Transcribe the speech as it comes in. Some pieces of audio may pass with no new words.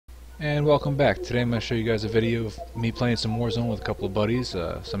And welcome back. Today I'm going to show you guys a video of me playing some Warzone with a couple of buddies.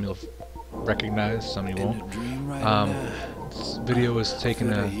 Some you'll recognize, some you won't. This video was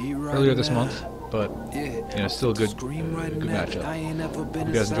taken earlier this month, but you know, still a good matchup. Hope you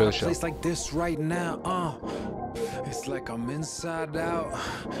guys enjoy the show. Like this right now, it's like I'm inside out.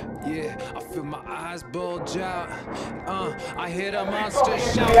 Yeah, I feel my eyes bulge out. I hear the monster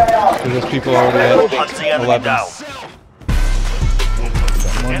shout. There's people already at 11.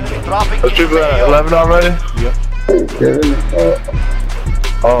 Those people at 11 already? Yep.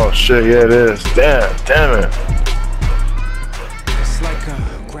 Oh shit, yeah it is. Damn it. It's like a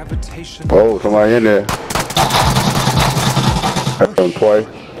gravitation. Oh, somebody in there. That's done twice.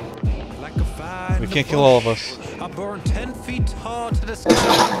 Like a fire. We can't kill all of us. I burn 10 feet tall to the sky.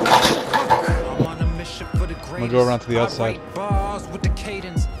 I'm on a mission for the greatest. I'm gonna go around to the outside. Bars with the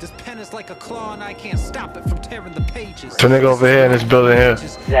cadence. This pen is like a claw and I can't stop it from tearing the pages. There's a nigga over here in this building here.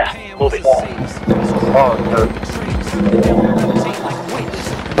 Yeah, move it. Oh,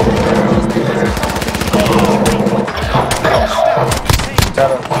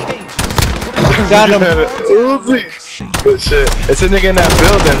 Got him. Good shit. It's a nigga in that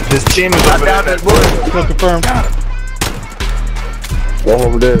building. His team is over there. Still confirmed. One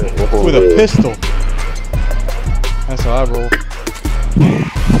over there. With a pistol. That's how I roll.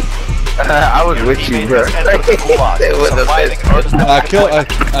 I was with you, bro. I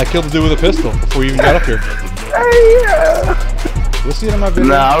killed the dude with a pistol before you even got up here. You'll see it in my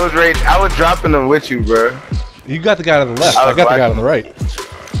video. Nah, I was dropping them with you, bro. You got the guy to the left. I got the guy on the right.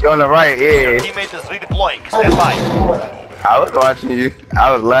 You're on the right, yeah. Teammate is redeploying. Stand by. I was watching you.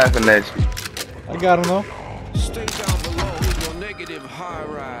 I was laughing at you. I got him though. Stay down below in your negative high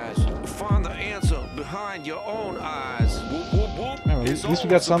rise. Find the answer behind your own eyes. At least we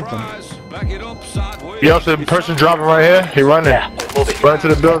got something. Back it up sideways. Yo, so the person dropping right here, he running. Run to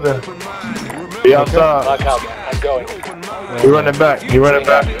the building. He outside. I'm going. He running back.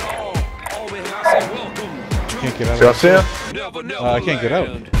 Can't get out. Y'all see him? I can't get out.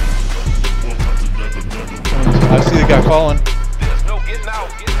 I see the guy falling. There's no getting out.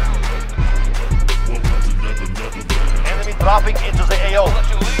 Enemy dropping into the AO. I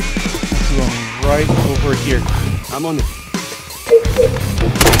see him right over here. I'm on it.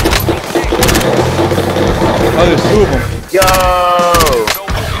 Oh, there's two of them. Yo!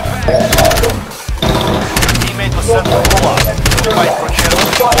 Teammate was sent to Buie. Fight for channel.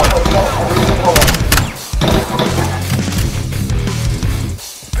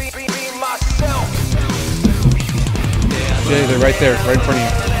 Jay, they're right there, right in front of you.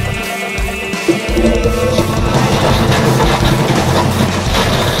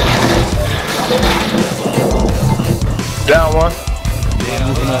 Down one.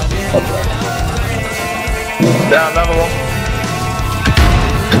 Moving up. Down another one.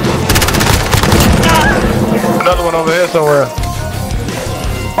 Another one over here somewhere.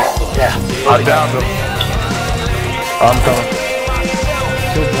 I downed him. I'm coming.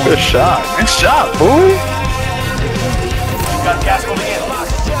 Good shot. Good shot, fool. Got gas coming in.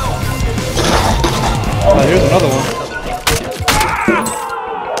 Oh, here's another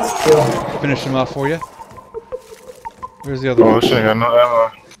one. Finish him off for you. Where's the other Oh, one? this ain't got no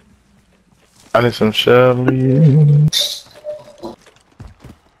ammo. I need some shells.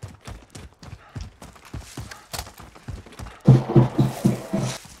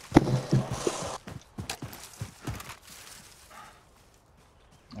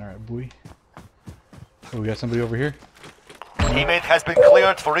 Alright, Buie. Oh, we got somebody over here. Teammate has been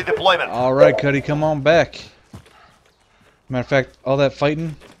cleared for redeployment. Alright, Cuddy, come on back. Matter of fact, all that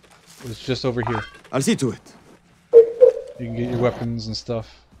fighting was just over here. I'll see to it. You can get your weapons and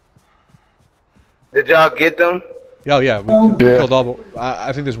stuff. Did y'all get them? Oh, yeah, we killed all, but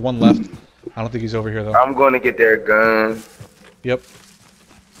I think there's one left. I don't think he's over here, though. I'm going to get their gun. Yep.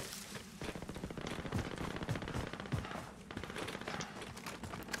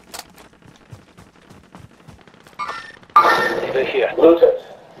 They're here.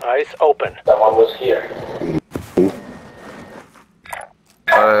 Eyes open. Someone was here.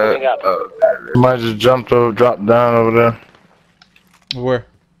 Somebody just dropped down over there. Where?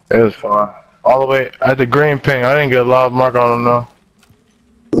 It was fine. All the way at the green ping. I didn't get a live mark on him though.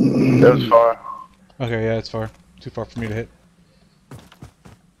 It was fine. Okay, yeah, it's far. Too far for me to hit.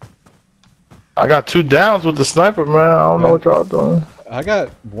 I got 2 downs with the sniper, man. I don't know what y'all doing. I got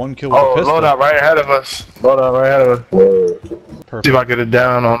 1 kill with a pistol. Loadout right ahead of us. Perfect. See if I get it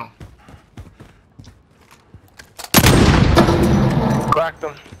down on him. Cracked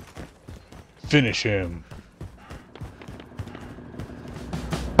him. Finish him.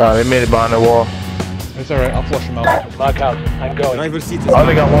 Oh, they made it behind the wall. It's alright, I'll flush him out. Mark out. I'm going. I only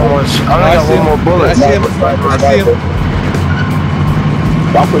got one more. I only got one more bullet. I see him. I see him.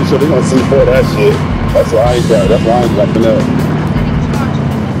 I'm pretty sure they're gonna see for that shit. That's why I ain't got. That's why I ain't jumping up.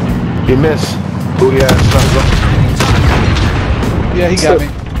 He missed. Booty ass son. Yeah, he got me.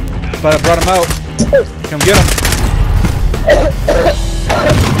 But I brought him out. Come get him.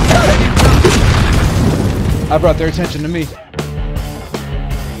 I brought their attention to me.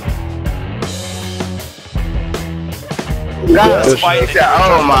 God,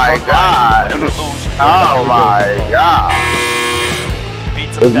 oh my God. Oh my God.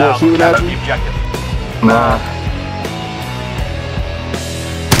 Beat them down. Capture the objective. Nah.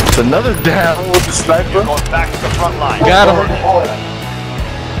 It's another down with the sniper. You're going back to the front line. Got him.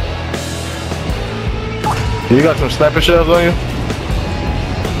 You got some sniper shells on you?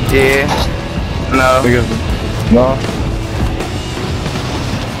 Yeah. No. No.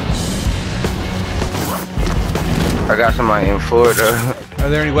 I got somebody in Florida. Are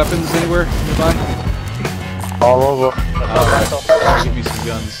there any weapons anywhere nearby? All over. Alright, give me some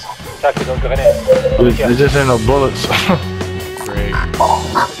guns. Tactical grenade. There just ain't no bullets. Great.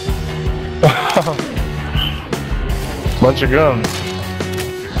 Bunch of guns.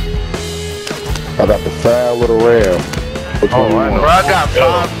 I got the fire with a ram. Which one you I know. Bro, I got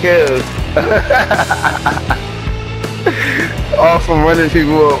 5 kills. All from running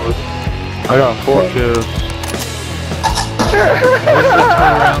people over. I got 4 kills. This is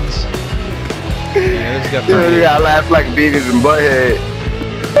 20 rounds. Yeah, this got You pretty. gotta laugh like Beavis and Butthead.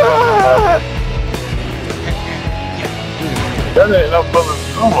 That ain't no bullets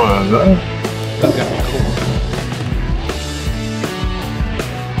somewhere, man. That's gonna be cool.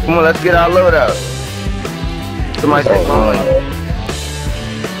 Come on, let's get our load out. Somebody say something.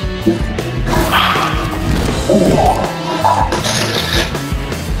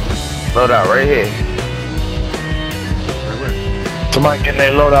 Load out right here. Somebody getting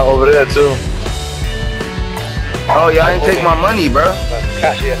their loadout over there too. Oh, y'all didn't take my money, bro.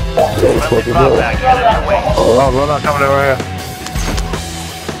 Cash here. Friendly drop back. Get out of your way. Oh, loadout coming in right here.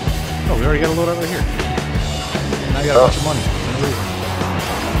 Oh, we already got a load out right here. And I got a bunch of money. For no reason.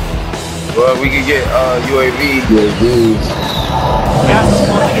 Well, we could get UAV. Gas is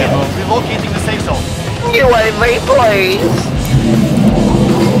closing in. Relocating the safe zone. UAV, please.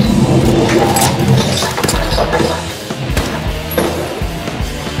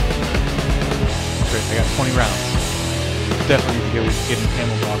 Great, I got 20 rounds. Definitely need to get in the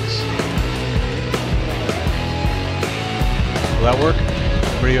camo box. Will that work?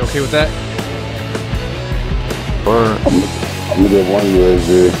 Everybody okay with that? I'm gonna get one UAV.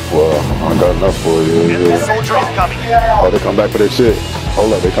 Well, I got enough for a Enemy UAV. soldier incoming. Oh, they come back for their shit.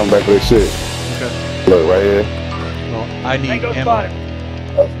 Hold up, they come back for their shit. Okay. Look, right here. Well, I need Tango ammo. spotted.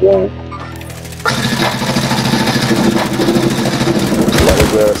 That's one. Light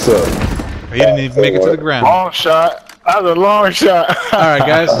his ass up. He didn't even make it to the ground. Long shot. That was a long shot. Alright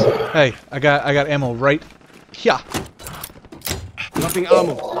guys. Hey, I got ammo right here. Dropping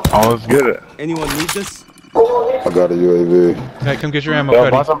ammo. Oh, let's get it. Anyone need this? I got a UAV. Hey, come get your ammo, Yo,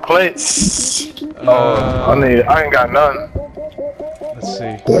 Cuddy. buy some plates. I ain't got none. Let's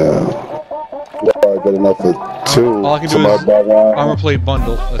see. Damn. Yeah, I got enough for 2. All I can do Somebody is buy one. armor plate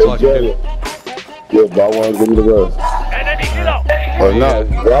bundle. That's all I can do. Yeah, buy one, give me the rest. Enemy kilo. Oh no,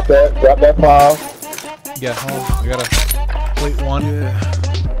 drop that 5. Yeah, hold on. I got a plate 1.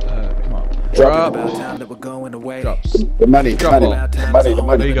 Come on. Drop Drop. Drops. the money, Drop the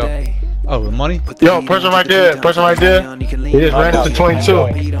money. There you go. Oh, the money? Yo, person right there. Person right there. He just ran into 22.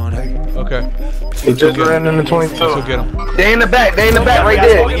 Okay. He just ran into 22. Let's go get him. They in the back. They in the back right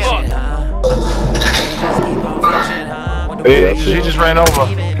there. Yeah, he just ran over.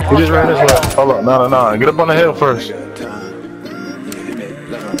 He just ran this way. Hold on. No. Get up on the hill first.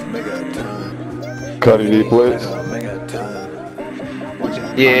 Cuddy, need plates?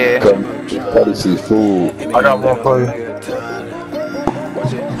 Yeah. Cuddy see food. I got one for you.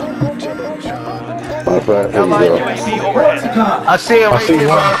 My friend, here you Allied go. UAV overhead. I see him right see there,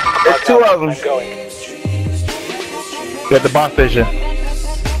 one. bro. There's 2 of them. Get the bomb station.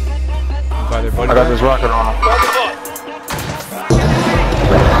 By their buddy. I got this rocket on him.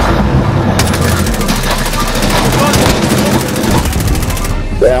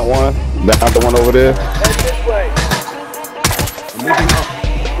 That one. Down the one over there.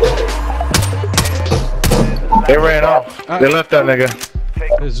 They ran off. They left that nigga.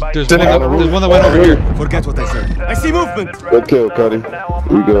 There's one that went over here. Forget what I said. I see movement. Good kill, Cuddy.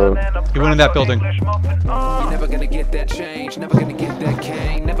 We go. He went in that building. Never gonna get that change, never gonna get that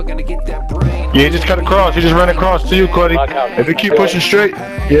cane, never gonna get that brain. Yeah, he just cut across. He just ran across to you, Cuddy. If you keep pushing straight,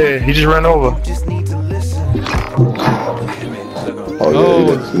 yeah, he just ran over. Just need to Oh,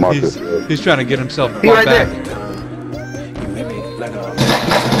 yeah, that's Marcus. he's trying to get himself He right back. there.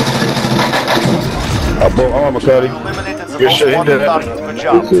 I broke armor, Cuddy. Eliminated the Good shit, he one did it. target. Good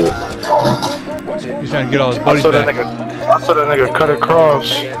job. He's trying to get all his I buddies saw that back. nigga cut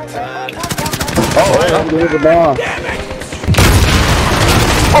across. I'm getting it down.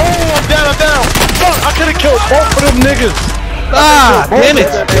 Oh, I'm down. Fuck, I could have killed both of them niggas. Ah, damn it!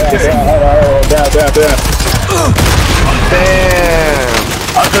 Down. Damn.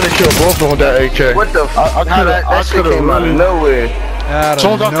 I could have killed both of them with that AK. What the fuck? That shit came out of nowhere. Out As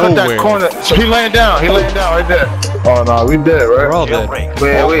soon as I of cut that nowhere. corner, so he laying down right there. Oh no, we dead, We're right? all dead. Jailbreak.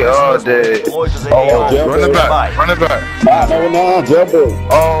 Man, we all dead. Deployed to the Oh, AO. yeah. Run it back. No, jailbreak.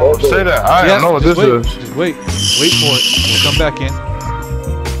 Oh, say that. I Yeah, don't know what just this wait. is. Just wait for it. We'll come back in.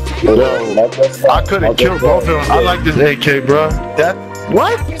 I could have killed both of them. I like this AK, bro. That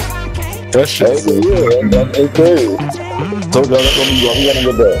what? That shit. Yeah, that's okay. So that's gonna be we gotta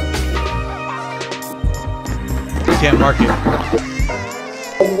get there. You can't mark it.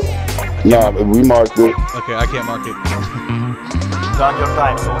 Nah, we marked it. Okay, I can't mark it. Done your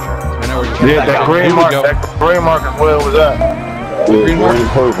time, soldier. I know where you're Yeah, that green Here we mark. go. That green mark is where it was at. Yeah, Green mark? green,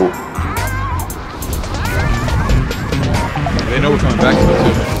 purple. They know we're coming back to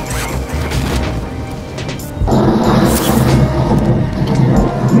it too.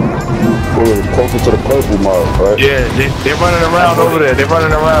 We're closer to the purple mark, right? Yeah, they running around over there. They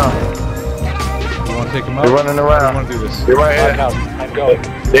running around. You want to take them out? They running I around. want to do this. They right here. I'm going.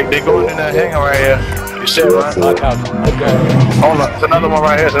 They going in that hangar right here. You see it, right? Lock out. I'm going. Hold on. It's another one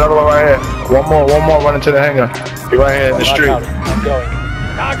right here. It's another one right here. One more running to the hangar. He right here in the street. I'm going.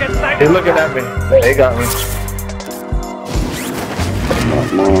 He looking at me. Yeah, he got me.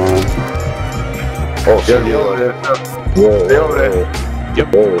 Oh, Yeah, they over there. yeah, They over there.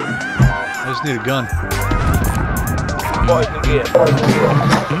 Yep. yeah. I just need a gun.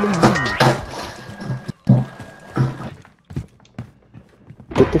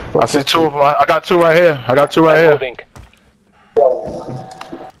 What the fuck? I see two of them. I got two right here.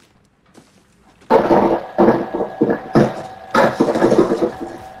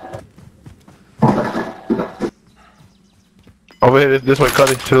 Over here, this way,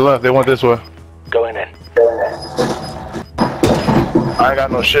 Cuddy. To the left. They went this way. Going in. I ain't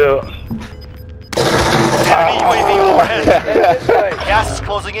got no shield. Enemy UAV overhead. Gas is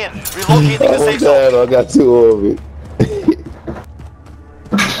closing in. Relocating the safe zone. I got two of it.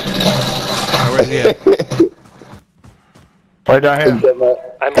 Where's he at? Right down here.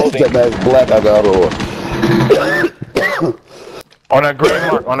 I'm moving. That man's black I got on. On that green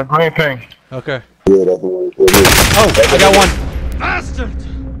mark. On the green ping. Okay. Yeah, that's the one. Oh, I got one. Bastard!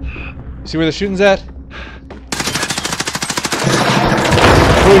 See where the shooting's at?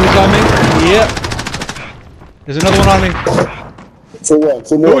 Oh, he's on me. Yep. There's another one on me.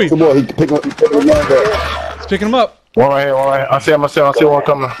 Two more. He pick him up. He's picking him up. One right here. I see him. I see one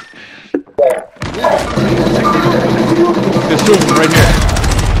coming. There's two of them right here.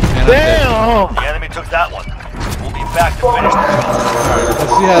 And I'm dead. Damn! The enemy took that one. We'll be back to finish the job.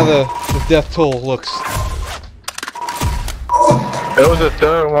 Let's see how the death toll looks. It was the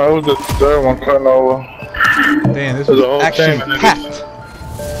third one. Cutting over. Damn, this There's was a whole action team of niggas. packed.